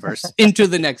the universe into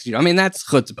the next year. I mean, that's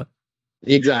chutzpah.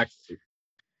 Exactly.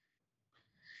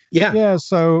 Yeah. Yeah.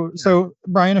 So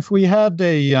Brian, if we had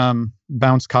a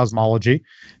bounce cosmology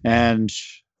and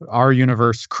our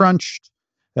universe crunched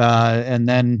and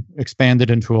then expanded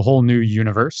into a whole new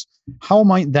universe, how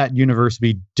might that universe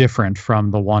be different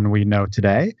from the one we know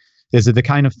today? Is it the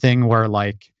kind of thing where,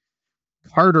 like,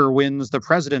 Carter wins the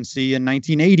presidency in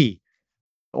 1980?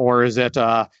 Or is it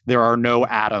there are no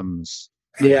atoms?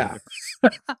 Yeah.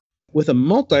 With a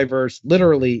multiverse,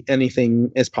 literally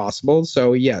anything is possible.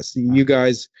 So yes, you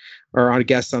guys are on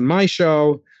guests on my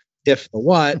show. If the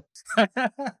what,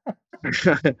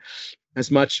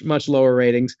 has much lower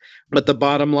ratings. But the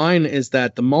bottom line is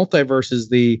that the multiverse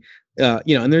is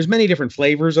and there's many different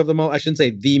flavors of I shouldn't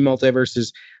say the multiverse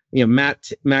is,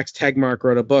 Max Tegmark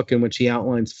wrote a book in which he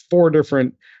outlines 4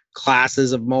 different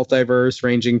classes of multiverse,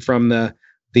 ranging from the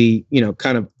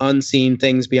kind of unseen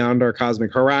things beyond our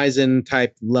cosmic horizon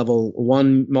type level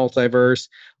 1 multiverse,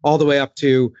 all the way up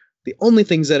to the only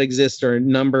things that exist are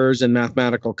numbers and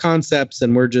mathematical concepts,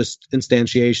 and we're just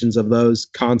instantiations of those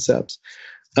concepts.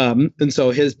 And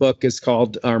so his book is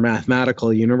called Our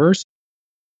Mathematical Universe.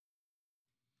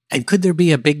 And could there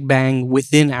be a Big Bang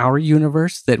within our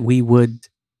universe that we would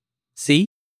see?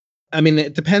 I mean,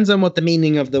 it depends on what the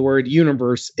meaning of the word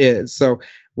universe is. So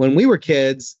when we were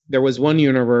kids, there was one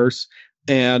universe,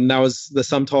 and that was the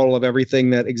sum total of everything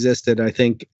that existed, I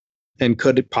think, and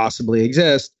could possibly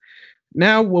exist.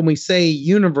 Now, when we say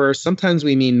universe, sometimes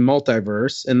we mean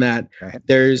multiverse, in that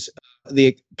there's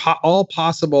all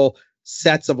possible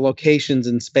sets of locations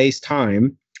in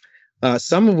space-time,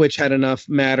 some of which had enough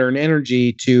matter and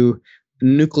energy to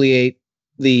nucleate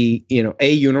the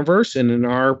a universe, and in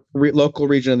our local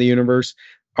region of the universe,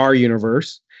 our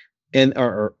universe, and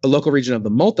our local region of the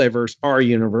multiverse, our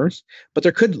universe. But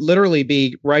there could literally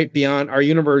be right beyond our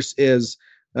universe is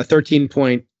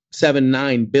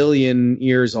 13.79 billion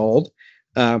years old,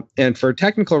 and for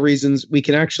technical reasons, we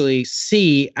can actually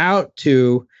see out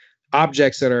to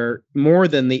objects that are more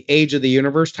than the age of the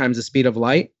universe times the speed of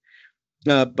light.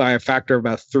 By a factor of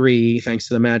about 3, thanks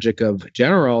to the magic of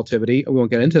general relativity. We won't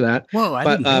get into that. Whoa, I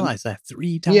didn't realize that.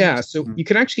 3 times. Yeah, so you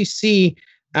can actually see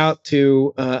out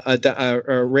to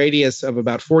a radius of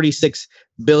about 46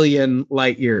 billion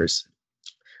light years.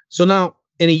 So now,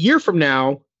 in a year from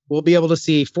now, we'll be able to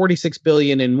see 46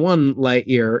 billion in 1 light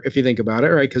year, if you think about it,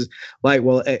 right? Because light,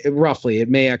 roughly, it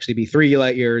may actually be 3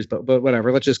 light years, but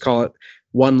whatever. Let's just call it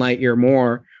 1 light year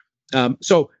more.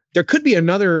 So there could be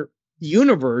another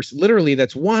universe, literally,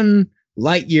 that's 1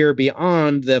 light year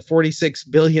beyond the 46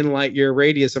 billion light year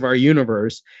radius of our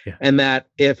universe. Yeah. And that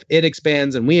if it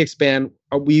expands and we expand,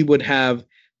 we would have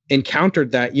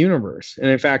encountered that universe.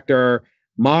 And in fact, there are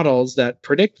models that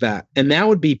predict that. And that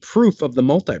would be proof of the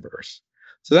multiverse.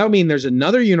 So that would mean there's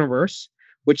another universe,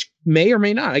 which may or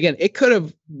may not. Again, it could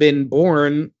have been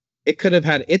born, it could have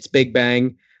had its Big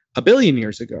Bang 1 billion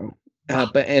years ago,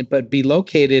 but be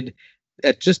located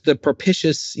at just the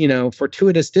propitious,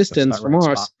 fortuitous distance from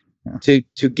us to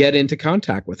get into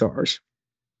contact with ours.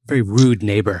 Very rude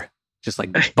neighbor, just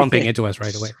like bumping into us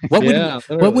right away.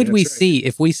 What would we see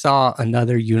if we saw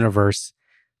another universe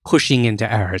pushing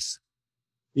into ours?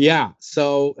 Yeah,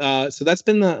 so that's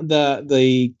been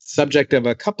the subject of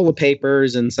a couple of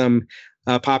papers and some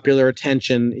popular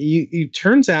attention. It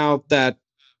turns out that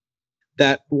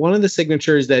one of the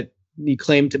signatures that you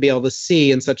claim to be able to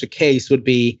see in such a case would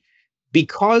be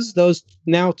because those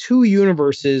now 2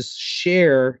 universes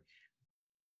share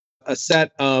a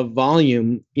set of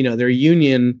volume, their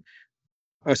intersection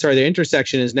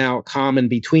is now common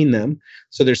between them.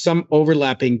 So there's some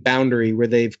overlapping boundary where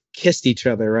they've kissed each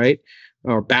other, right?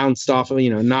 Or bounced off of,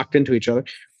 knocked into each other.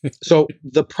 So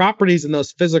the properties in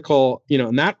those physical,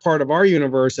 in that part of our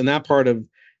universe and that part of,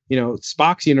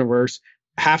 Spock's universe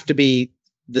have to be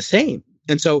the same.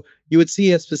 And so you would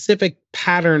see a specific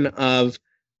pattern of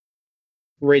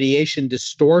radiation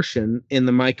distortion in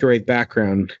the microwave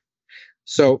background.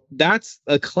 So that's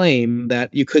a claim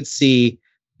that you could see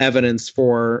evidence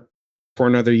for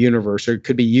another universe, or it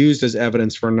could be used as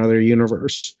evidence for another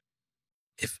universe.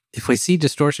 If we see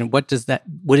distortion,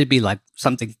 would it be like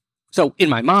something? So in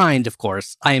my mind, of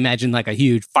course, I imagine like a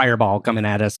huge fireball coming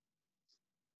at us.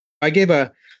 I gave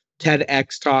a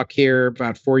TEDx talk here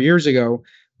about 4 years ago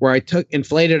where I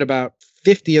inflated about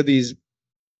 50 of these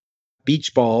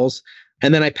beach balls,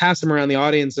 and then I passed them around the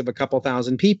audience of a couple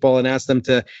thousand people and asked them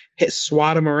to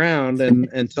swat them around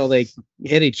until they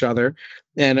hit each other.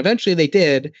 And eventually they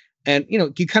did. And,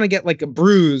 you kind of get like a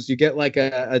bruise, you get like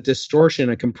a distortion,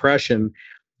 a compression.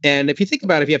 And if you think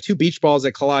about it, if you have two beach balls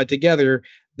that collide together,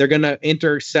 they're going to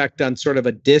intersect on sort of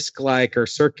a disc-like or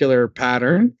circular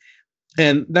pattern.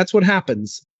 And that's what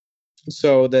happens.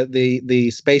 So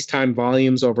the space-time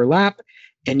volumes overlap,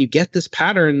 and you get this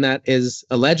pattern that is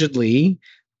allegedly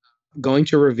going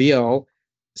to reveal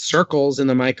circles in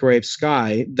the microwave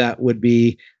sky that would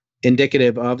be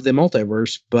indicative of the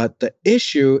multiverse. But the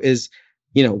issue is,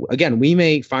 again, we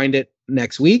may find it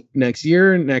next week, next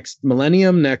year, next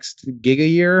millennium, next giga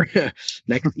year,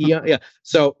 next eon. Yeah.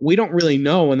 So we don't really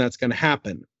know when that's going to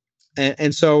happen.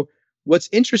 And so what's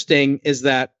interesting is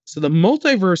that, so the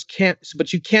multiverse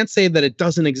but you can't say that it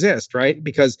doesn't exist, right?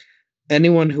 Because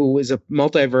anyone who is a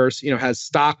multiverse, has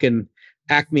stock in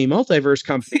Acme Multiverse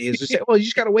Company is just say, well, you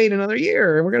just got to wait another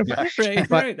year and we're going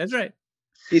to. That's right.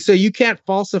 So you can't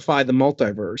falsify the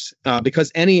multiverse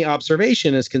because any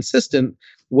observation is consistent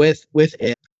with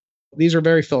it. These are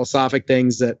very philosophic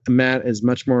things that Matt is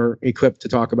much more equipped to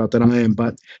talk about than I am.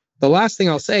 But the last thing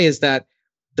I'll say is that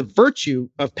the virtue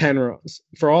of Penrose,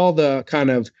 for all the kind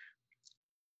of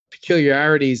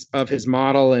peculiarities of his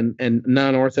model and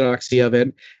non-orthodoxy of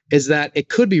it, is that it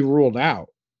could be ruled out.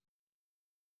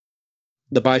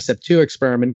 The BICEP 2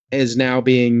 experiment is now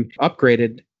being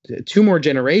upgraded. 2 more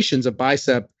generations of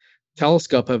BICEP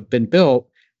telescope have been built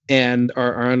and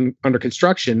are under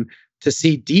construction to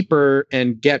see deeper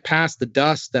and get past the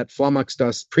dust that flummoxed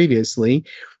us previously.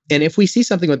 And if we see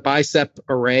something with BICEP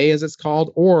array, as it's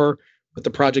called, or with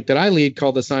the project that I lead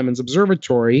called the Simons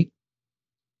Observatory,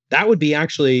 that would be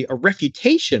actually a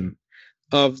refutation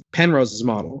of Penrose's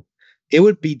model. It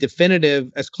would be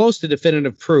definitive, as close to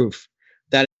definitive proof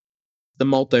that the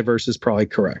multiverse is probably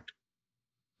correct.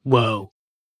 Whoa.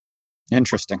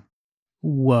 Interesting.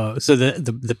 Whoa. So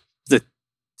the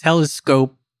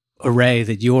telescope array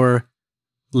that you're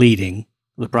leading,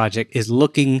 the project, is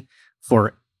looking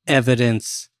for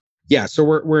evidence. Yeah. So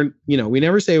we're we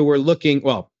never say we're looking.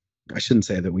 Well, I shouldn't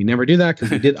say that we never do that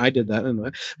because I did that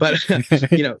anyway.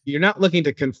 But you're not looking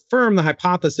to confirm the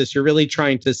hypothesis. You're really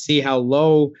trying to see how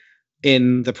low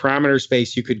in the parameter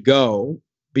space you could go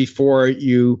before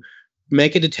you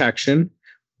make a detection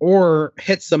or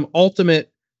hit some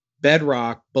ultimate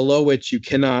bedrock below which you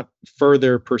cannot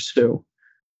further pursue.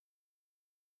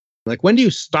 Like, when do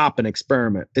you stop an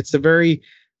experiment? It's a very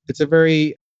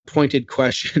pointed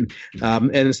question.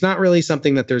 And it's not really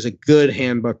something that there's a good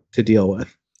handbook to deal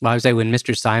with. Well, I would say when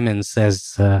Mr. Simons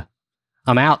says,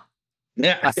 I'm out,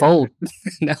 I fold.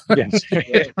 No. Yes,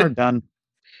 we're done.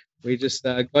 We just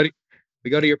go to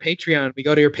your Patreon. We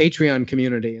go to your Patreon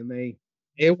community, and they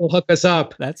will hook us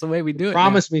up. That's the way we do it.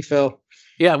 Promise me, Phil.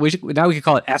 Yeah, we could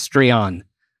call it Astrion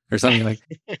or something like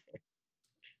that.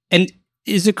 And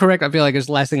is it correct? I feel like it's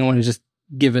the last thing I want to just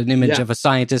give an image of a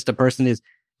scientist, a person is.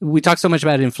 We talk so much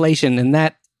about inflation, and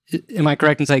that, am I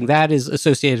correct in saying that is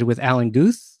associated with Alan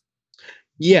Guth?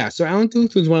 Yeah, so Alan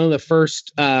Guth was one of the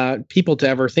first people to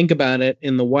ever think about it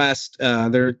in the West.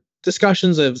 There are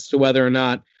discussions as to whether or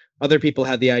not other people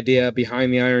had the idea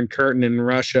behind the Iron Curtain in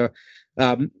Russia.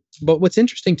 But what's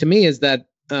interesting to me is that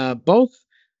both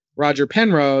Roger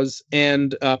Penrose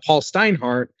and Paul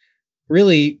Steinhardt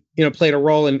really played a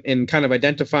role in kind of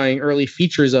identifying early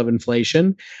features of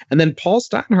inflation. And then Paul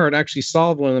Steinhardt actually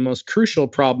solved one of the most crucial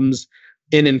problems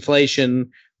in inflation,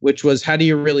 which was how do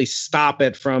you really stop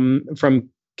it from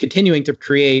continuing to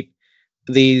create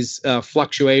these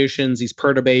fluctuations, these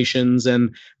perturbations,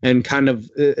 and kind of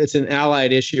it's an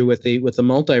allied issue with the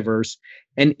multiverse.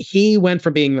 And he went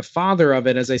from being the father of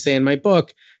it, as I say in my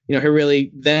book.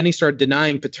 He started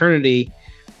denying paternity.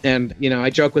 And,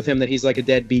 I joke with him that he's like a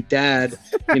deadbeat dad,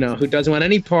 who doesn't want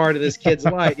any part of this kid's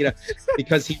life,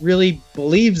 because he really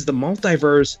believes the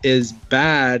multiverse is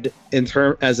bad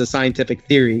as a scientific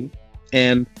theory.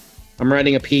 And I'm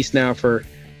writing a piece now for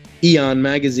Eon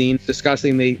magazine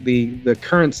discussing the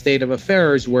current state of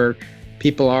affairs where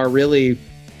people are really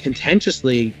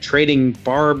contentiously trading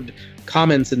barbed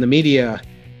comments in the media,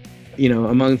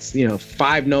 amongst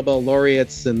 5 Nobel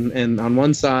laureates and on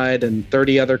one side and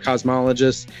 30 other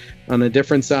cosmologists on a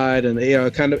different side, and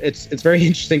it's very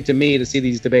interesting to me to see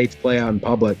these debates play out in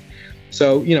public.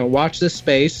 So watch this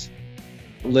space,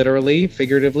 literally,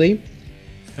 figuratively,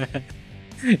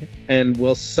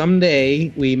 and someday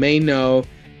we may know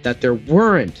that there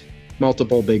weren't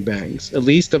multiple Big Bangs, at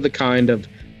least of the kind of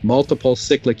multiple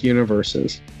cyclic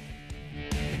universes.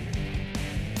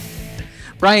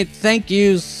 Brian, thank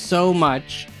you so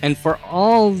much. And for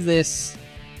all this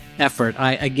effort,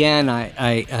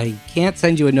 I can't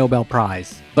send you a Nobel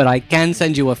Prize, but I can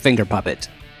send you a finger puppet.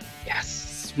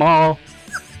 Yes.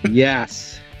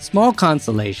 Small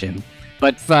consolation.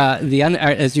 But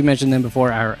as you mentioned them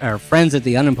before, our friends at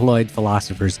the Unemployed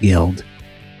Philosophers Guild,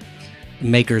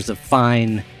 makers of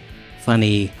fine,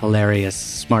 funny, hilarious,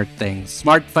 smart things.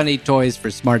 Smart, funny toys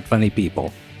for smart, funny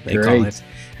people, they call it.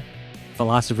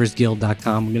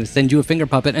 philosophersguild.com. I'm going to send you a finger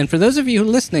puppet. And for those of you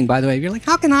listening, by the way, you're like,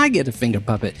 how can I get a finger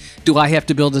puppet? Do I have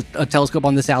to build a telescope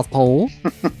on the South Pole?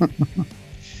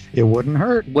 It wouldn't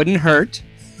hurt. Wouldn't hurt.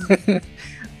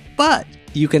 But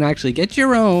you can actually get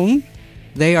your own.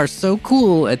 They are so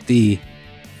cool at the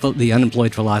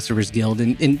Unemployed Philosophers Guild.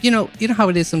 And you know how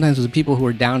it is sometimes with people who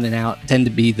are down and out tend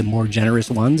to be the more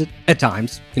generous ones. At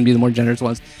times, can be the more generous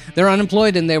ones. They're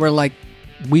unemployed and they were like,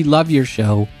 we love your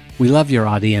show. We love your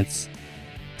audience.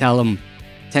 Tell them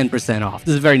 10% off.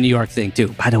 This is a very New York thing, too,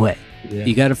 by the way. Yeah.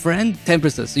 You got a friend?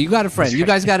 10%. So you got a friend. You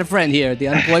guys got a friend here at the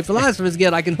Unemployed Philosophers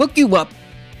Guild. I can hook you up.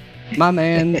 My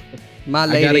man, my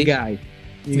lady. I got a guy.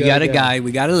 We got a guy.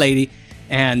 We got a lady.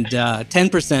 And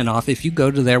 10% off if you go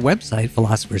to their website,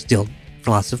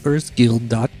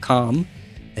 philosophersguild.com,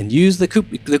 and use the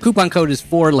coupon code is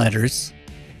 4 letters.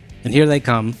 And here they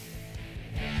come.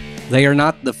 They are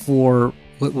not the 4...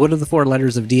 What are the 4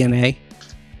 letters of DNA?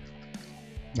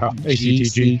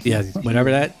 ACTG. Yeah, whatever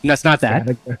that. No, it's not that.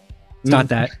 It's not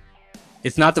that.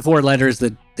 It's not the 4 letters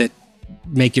that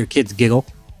make your kids giggle.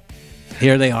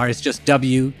 Here they are. It's just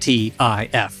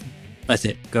WTIF. That's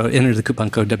it. Go enter the coupon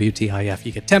code WTIF.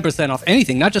 You get 10% off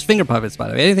anything, not just finger puppets, by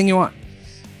the way. Anything you want.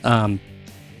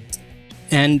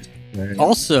 And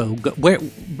also,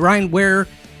 Brian, where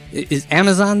is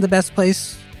Amazon the best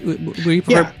place? Where you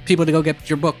prefer people to go get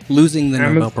your book, Losing the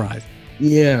Nobel Prize?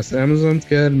 Yes, Amazon's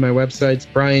good. My website's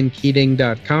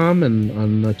briankeating.com, and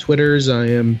on the Twitters, I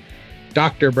am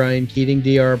Dr. Brian Keating,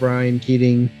 Dr. Brian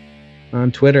Keating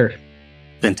on Twitter.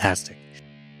 Fantastic.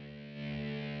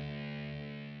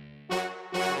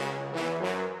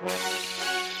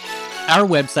 Our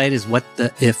website is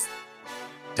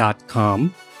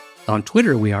whattheif.com. On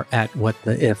Twitter, we are at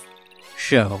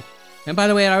whattheifshow. And by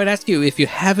the way, I would ask you, if you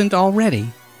haven't already,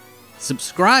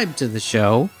 subscribe to the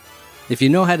show. If you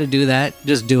know how to do that,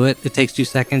 just do it. It takes 2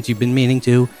 seconds. You've been meaning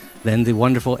to. Then the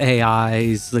wonderful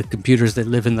AIs, the computers that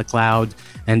live in the cloud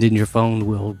and in your phone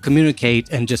will communicate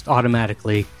and just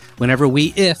automatically, whenever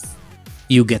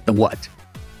you get the what.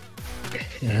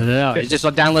 No, it just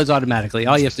downloads automatically.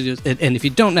 All you have to do is, and if you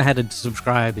don't know how to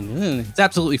subscribe, it's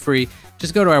absolutely free.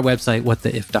 Just go to our website,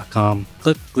 whattheif.com,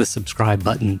 click the subscribe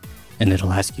button, and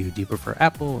it'll ask you, do you prefer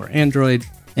Apple or Android?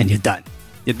 And you're done.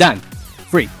 You're done.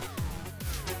 Free.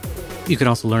 You can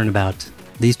also learn about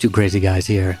these 2 crazy guys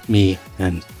here, me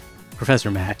and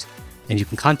Professor Matt, and you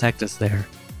can contact us there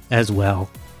as well.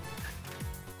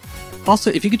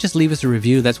 Also, if you could just leave us a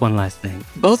review, that's one last thing.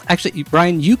 Both, actually,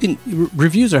 Brian,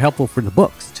 reviews are helpful for the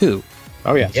books, too.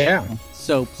 Oh, yeah. Yeah.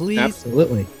 So please.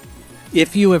 Absolutely.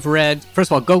 If you have read,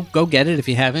 first of all, go get it. If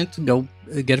you haven't, go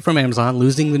get it from Amazon,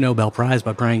 Losing the Nobel Prize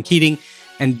by Brian Keating.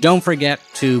 And don't forget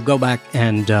to go back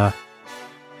and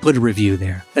put a review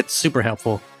there. That's super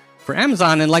helpful for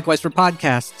Amazon. And likewise for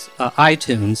podcasts,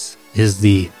 iTunes is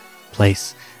the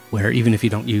place where, even if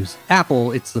you don't use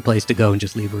Apple, it's the place to go and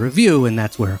just leave a review. And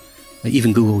that's where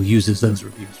even Google uses those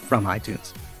reviews from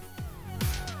iTunes.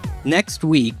 Next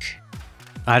week,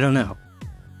 I don't know.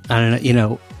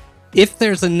 If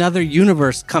there's another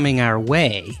universe coming our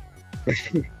way,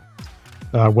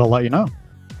 we'll let you know.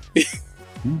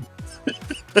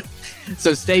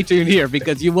 So stay tuned here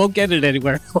because you won't get it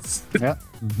anywhere else. Yeah.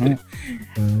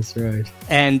 Mm-hmm. That's right.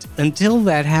 And until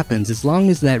that happens, as long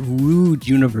as that rude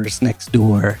universe next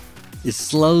door is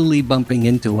slowly bumping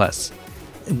into us,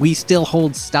 we still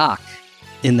hold stock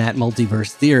in that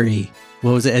multiverse theory.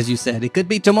 What was it, as you said? It could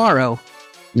be tomorrow.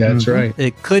 That's right.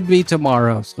 It could be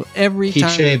tomorrow. So every keep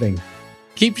time... shaving.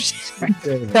 Keep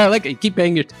shaving. I like it. Keep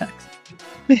paying your tax.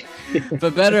 For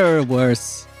better or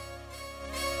worse,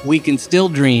 we can still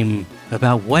dream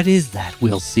about what is that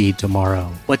we'll see tomorrow.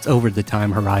 What's over the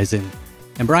time horizon.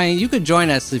 And Brian, you could join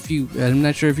us I'm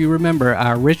not sure if you remember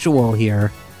our ritual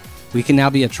here. We can now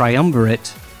be a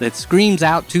triumvirate that screams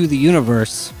out to the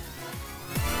universe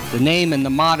the name and the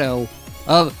motto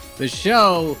of the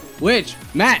show, which,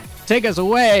 Matt, take us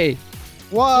away.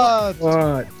 What?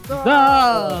 The